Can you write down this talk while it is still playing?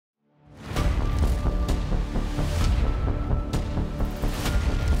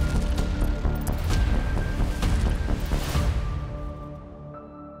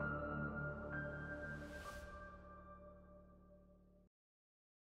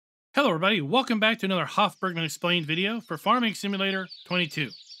Hello everybody, welcome back to another Hof Bergmann Explained video for Farming Simulator 22.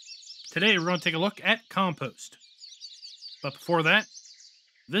 Today we're going to take a look at compost. But before that,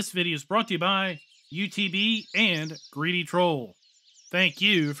 this video is brought to you by UTB and Greedy Troll. Thank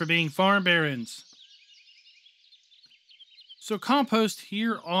you for being farm barons. So compost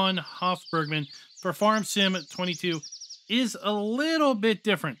here on Hof Bergmann for Farm Sim 22 is a little bit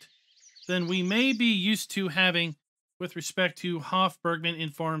different than we may be used to having with respect to Hof Bergmann in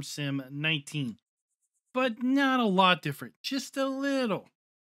Farm Sim 19. But not a lot different, just a little.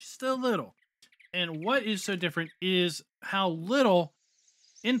 And what is so different is how little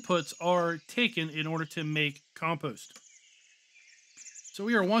inputs are taken in order to make compost. So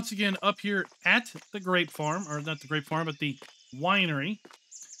we are once again up here at the grape farm, or not the grape farm, but the winery.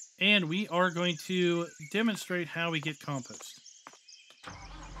 And we are going to demonstrate how we get compost.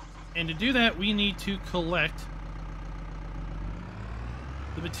 And to do that, we need to collect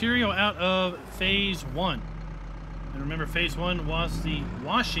the material out of phase 1. And remember, phase 1 was the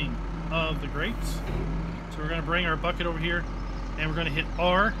washing of the grapes. So we're going to bring our bucket over here and we're going to hit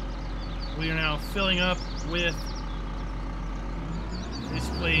R. We are now filling up with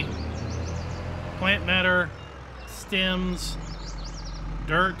basically plant matter, stems,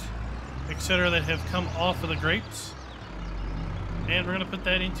 dirt, etc. that have come off of the grapes. And we're going to put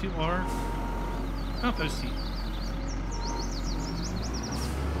that into our compost heap.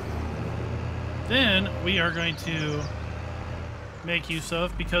 Then we are going to make use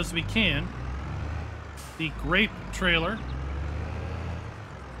of, because we can, the grape trailer.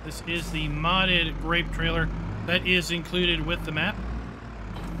 This is the modded grape trailer that is included with the map.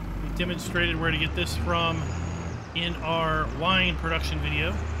 We demonstrated where to get this from in our wine production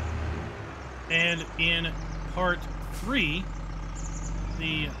video. And in part 3,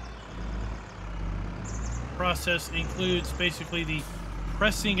 the process includes basically the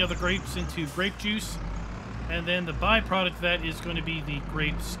pressing of the grapes into grape juice, and then the byproduct of that is going to be the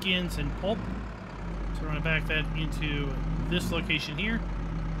grape skins and pulp. So we're going to back that into this location here.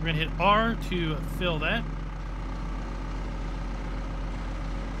 We're going to hit R to fill that.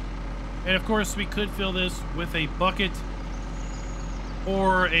 And of course we could fill this with a bucket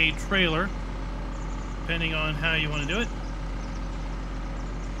or a trailer, depending on how you want to do it.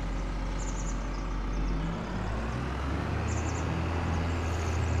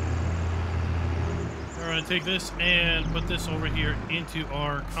 We're going to take this and put this over here into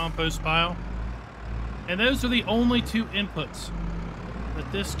our compost pile. And those are the only two inputs that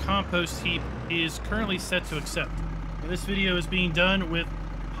this compost heap is currently set to accept. And this video is being done with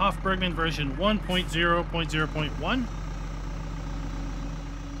Hof Bergmann version 1.0.0.1.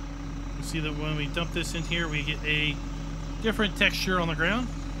 You see that when we dump this in here, we get a different texture on the ground.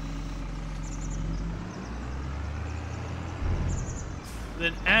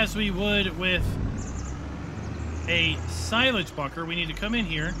 Then, as we would with a silage bunker, we need to come in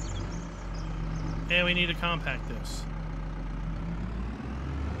here and we need to compact this.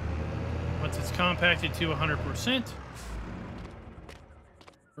 Once it's compacted to 100%,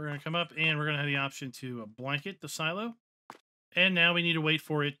 we're going to come up and we're going to have the option to blanket the silo. And now we need to wait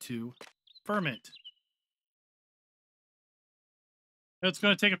for it to ferment. It's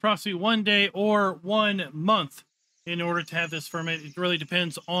going to take approximately 1 day or 1 month in order to have this ferment. It really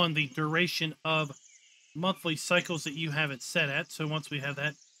depends on the duration of monthly cycles that you have it set at. So once we have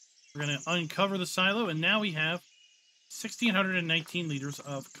that, we're going to uncover the silo, and now we have 1,619 liters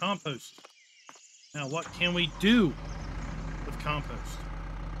of compost. Now, what can we do with compost?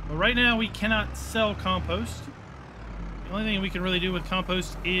 Well, right now we cannot sell compost. The only thing we can really do with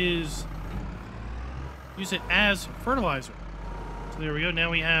compost is use it as fertilizer. So there we go.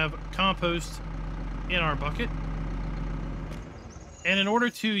 Now we have compost in our bucket. And in order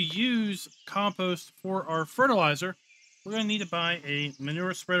to use compost for our fertilizer, we're going to need to buy a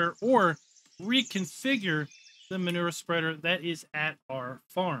manure spreader or reconfigure the manure spreader that is at our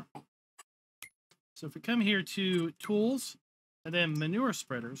farm. So if we come here to tools and then manure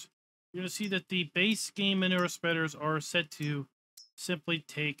spreaders, you're going to see that the base game manure spreaders are set to simply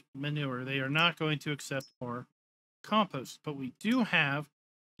take manure. They are not going to accept our compost, but we do have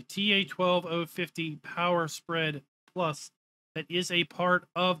the TA12050 Power Spread Plus that is a part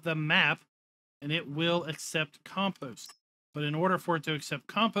of the map, and it will accept compost. But in order for it to accept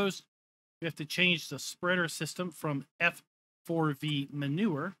compost, we have to change the spreader system from F4V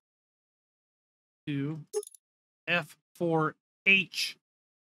manure to F4H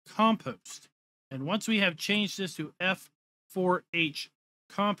compost. And once we have changed this to F4H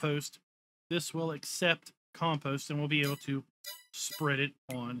compost, this will accept compost and we'll be able to spread it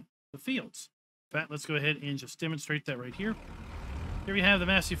on the fields. In fact, let's go ahead and just demonstrate that right here. Here we have the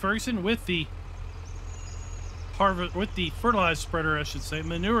Massey Ferguson with the fertilizer spreader, I should say,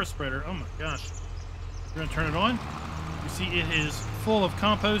 manure spreader. Oh my gosh. We're gonna turn it on. You see it is full of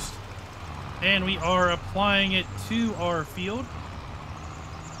compost, and we are applying it to our field.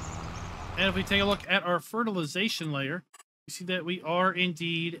 And if we take a look at our fertilization layer, you see that we are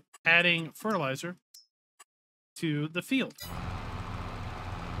indeed adding fertilizer to the field.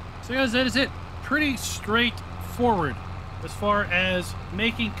 So guys, that is it. Pretty straightforward as far as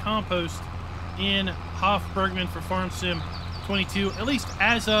making compost in Hof Bergmann for Farm Sim 22, at least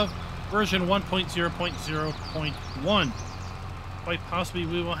as of version 1.0.0.1. Quite possibly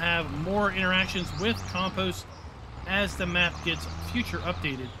we will have more interactions with compost as the map gets future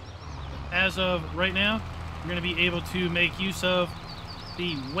updated. As of right now, you're going to be able to make use of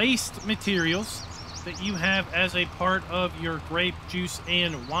the waste materials that you have as a part of your grape juice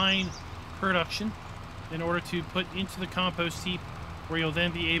and wine production in order to put into the compost heap, where you'll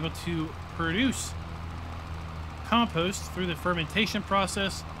then be able to produce compost through the fermentation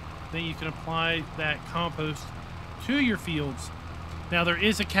process. Then you can apply that compost to your fields. Now, there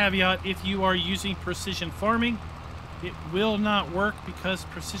is a caveat. If you are using precision farming, it will not work because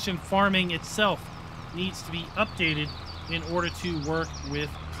precision farming itself needs to be updated in order to work with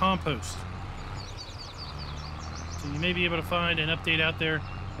compost. So you may be able to find an update out there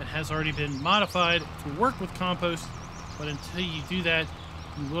that has already been modified to work with compost, but until you do that,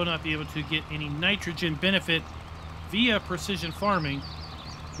 you will not be able to get any nitrogen benefit via precision farming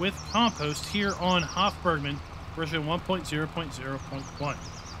with compost here on Hof Bergmann version 1.0.0.1.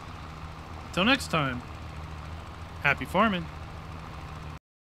 Until next time, happy farming.